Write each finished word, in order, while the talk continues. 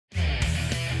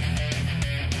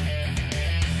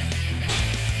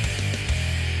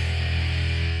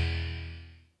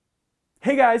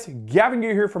Hey guys, Gavin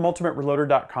Gear here from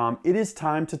UltimateReloader.com. It is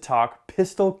time to talk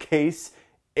pistol case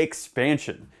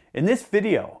expansion. In this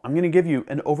video, I'm going to give you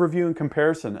an overview and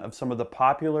comparison of some of the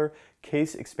popular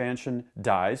case expansion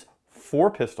dies for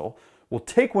pistol. We'll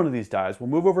take one of these dies, we'll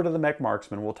move over to the Mech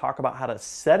Marksman, we'll talk about how to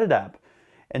set it up,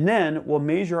 and then we'll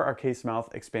measure our case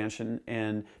mouth expansion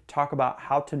and talk about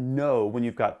how to know when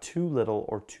you've got too little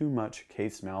or too much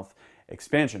case mouth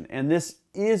expansion. And this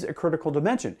is a critical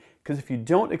dimension because if you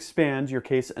don't expand your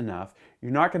case enough,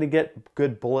 you're not going to get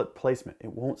good bullet placement.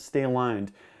 It won't stay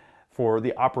aligned for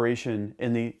the operation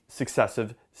in the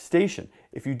successive station.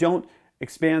 If you don't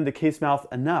expand the case mouth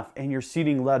enough and you're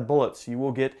seating lead bullets, you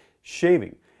will get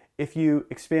shaving. If you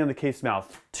expand the case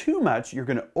mouth too much, you're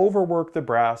going to overwork the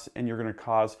brass and you're going to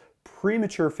cause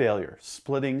premature failure,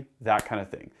 splitting, that kind of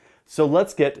thing. So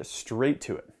let's get straight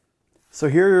to it. So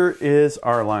here is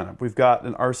our lineup. We've got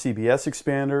an RCBS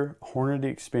expander, a Hornady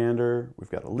expander,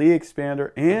 we've got a Lee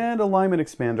expander, and a Lyman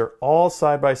expander, all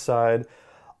side by side,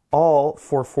 all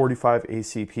for 45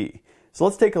 ACP. So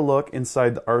let's take a look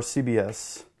inside the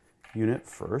RCBS unit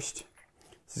first.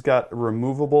 This has got a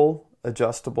removable,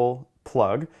 adjustable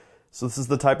plug. So this is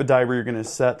the type of die where you're going to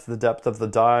set the depth of the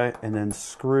die and then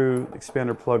screw the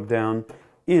expander plug down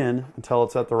in until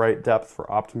it's at the right depth for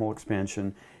optimal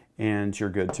expansion, and you're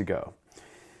good to go.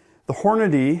 The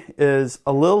Hornady is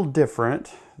a little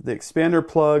different. The expander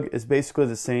plug is basically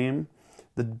the same.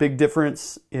 The big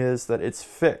difference is that it's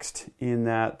fixed in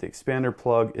that the expander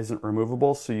plug isn't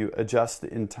removable, so you adjust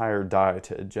the entire die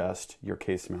to adjust your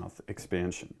case mouth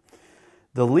expansion.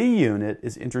 The Lee unit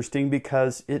is interesting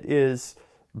because it is,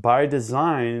 by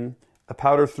design, a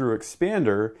powder through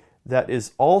expander that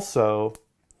is also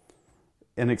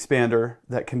an expander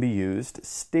that can be used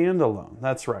standalone.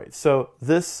 That's right. So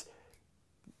this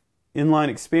inline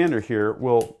expander here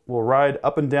will ride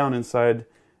up and down inside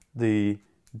the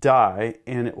die,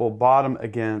 and it will bottom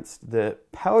against the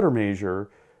powder measure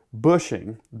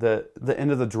bushing, the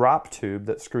end of the drop tube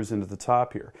that screws into the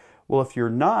top here. Well, if you're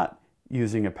not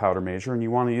using a powder measure and you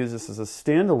want to use this as a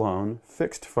standalone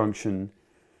fixed function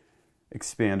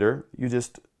expander, you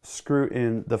just screw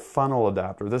in the funnel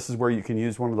adapter. This is where you can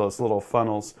use one of those little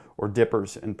funnels or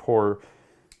dippers and pour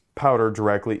powder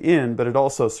directly in, but it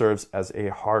also serves as a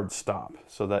hard stop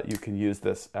so that you can use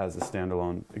this as a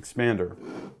standalone expander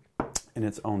in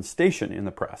its own station in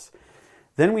the press.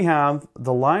 Then we have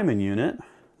the Lyman unit.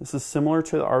 This is similar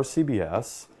to the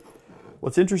RCBS.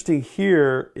 What's interesting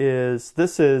here is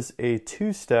this is a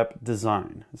two-step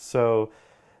design. So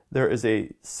there is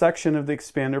a section of the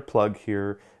expander plug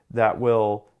here that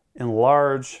will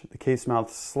enlarge the case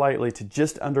mouth slightly to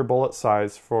just under bullet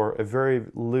size for a very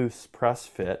loose press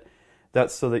fit.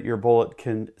 That's so that your bullet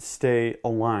can stay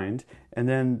aligned. And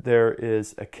then there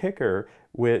is a kicker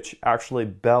which actually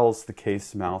bells the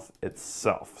case mouth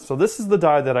itself. So this is the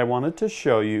die that I wanted to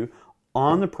show you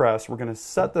on the press. We're going to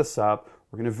set this up,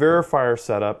 we're going to verify our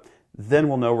setup, then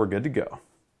we'll know we're good to go.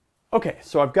 Okay,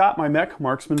 so I've got my Mech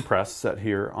Marksman press set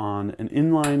here on an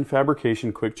inline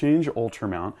fabrication quick change ultra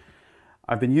mount.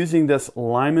 I've been using this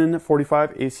Lyman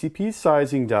 45 ACP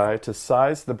sizing die to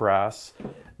size the brass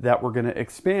that we're going to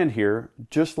expand here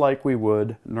just like we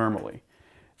would normally.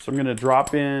 So I'm going to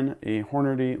drop in a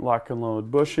Hornady lock and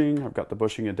load bushing. I've got the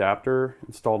bushing adapter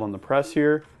installed on the press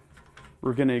here.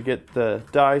 We're going to get the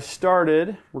die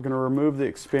started. We're going to remove the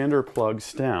expander plug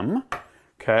stem.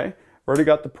 Okay, already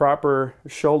got the proper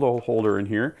shoulder holder in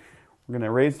here. We're going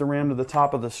to raise the ram to the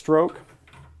top of the stroke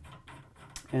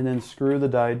and then screw the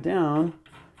die down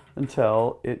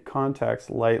until it contacts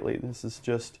lightly. This is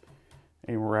just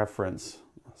a reference.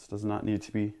 This does not need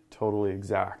to be totally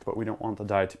exact, but we don't want the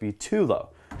die to be too low.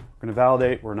 We're going to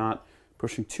validate we're not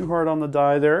pushing too hard on the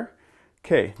die there.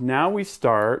 Okay, now we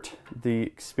start the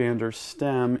expander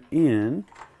stem in.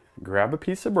 Grab a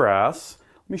piece of brass.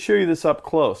 Let me show you this up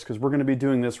close because we're going to be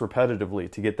doing this repetitively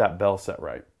to get that bell set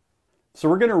right. So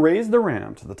we're going to raise the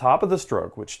ram to the top of the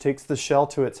stroke, which takes the shell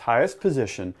to its highest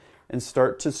position, and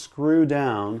start to screw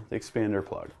down the expander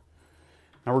plug.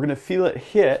 Now we're going to feel it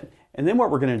hit, and then what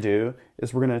we're going to do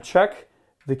is we're going to check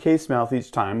the case mouth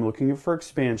each time, looking for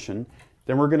expansion.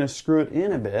 Then we're going to screw it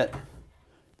in a bit.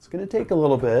 It's going to take a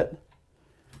little bit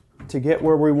to get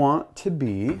where we want to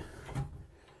be.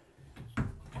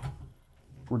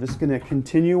 We're just going to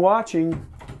continue watching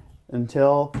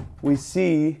until we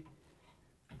see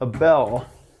a bell,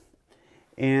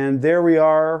 and there we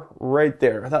are right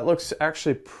there. That looks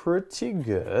actually pretty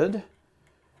good.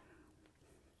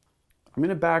 I'm going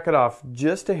to back it off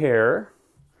just a hair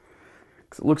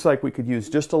because it looks like we could use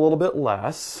just a little bit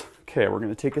less. Okay, we're going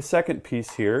to take a second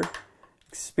piece here,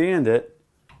 expand it.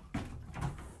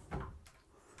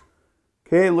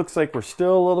 Okay, looks like we're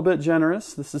still a little bit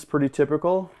generous. This is pretty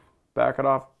typical. Back it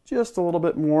off just a little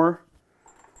bit more.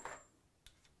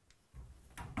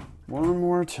 One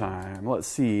more time. Let's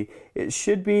see. It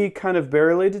should be kind of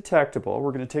barely detectable.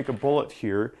 We're going to take a bullet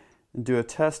here and do a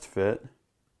test fit.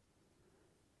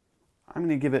 I'm going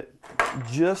to give it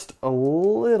just a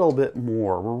little bit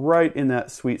more. We're right in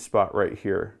that sweet spot right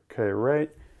here. Okay, right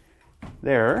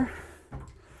there.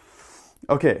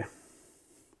 Okay.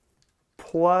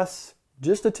 Plus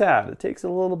just a tad. It takes a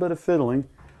little bit of fiddling,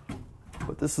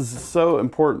 but this is so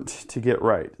important to get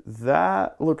right.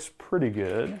 That looks pretty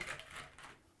good.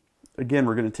 Again,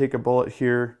 we're going to take a bullet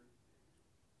here.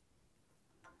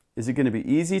 Is it going to be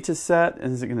easy to set,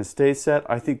 and is it going to stay set?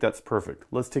 I think that's perfect.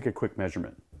 Let's take a quick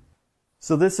measurement.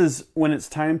 So this is when it's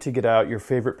time to get out your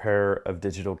favorite pair of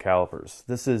digital calipers.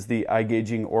 This is the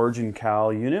iGaging Origin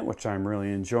Cal unit, which I'm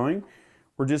really enjoying.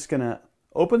 We're just going to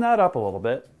open that up a little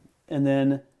bit and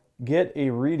then get a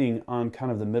reading on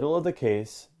kind of the middle of the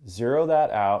case, zero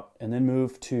that out, and then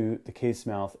move to the case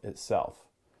mouth itself.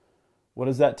 What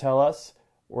does that tell us?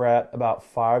 We're at about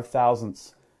 5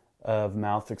 thousandths of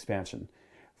mouth expansion.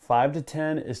 5 to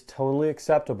 10 is totally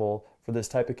acceptable for this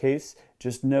type of case.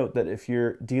 Just note that if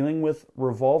you're dealing with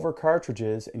revolver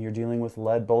cartridges and you're dealing with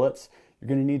lead bullets, you're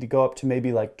going to need to go up to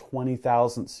maybe like 20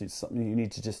 thousandths. It's something you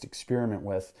need to just experiment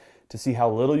with to see how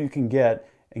little you can get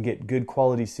and get good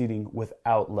quality seating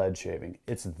without lead shaving.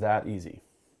 It's that easy.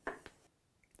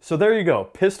 So there you go,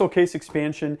 pistol case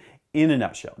expansion in a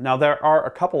nutshell. Now there are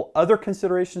a couple other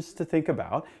considerations to think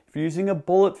about. If you're using a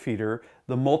bullet feeder,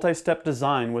 the multi-step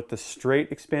design with the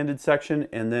straight expanded section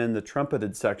and then the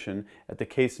trumpeted section at the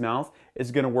case mouth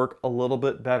is going to work a little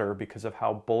bit better because of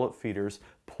how bullet feeders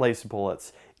place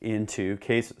bullets into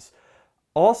cases.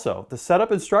 Also, the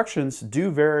setup instructions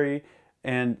do vary,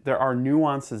 and there are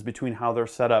nuances between how they're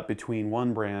set up between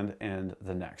one brand and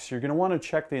the next. So you're going to want to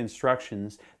check the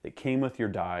instructions that came with your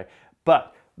die,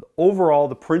 but overall,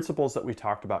 the principles that we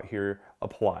talked about here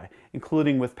apply,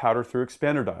 including with powder through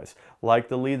expander dies, like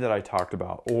the Lee that I talked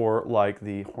about, or like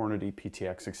the Hornady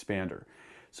PTX expander.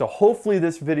 So hopefully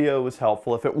this video was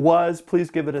helpful. If it was,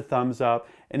 please give it a thumbs up.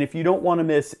 And if you don't want to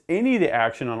miss any of the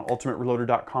action on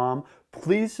ultimatereloader.com,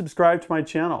 please subscribe to my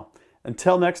channel.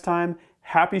 Until next time,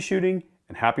 happy shooting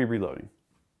and happy reloading.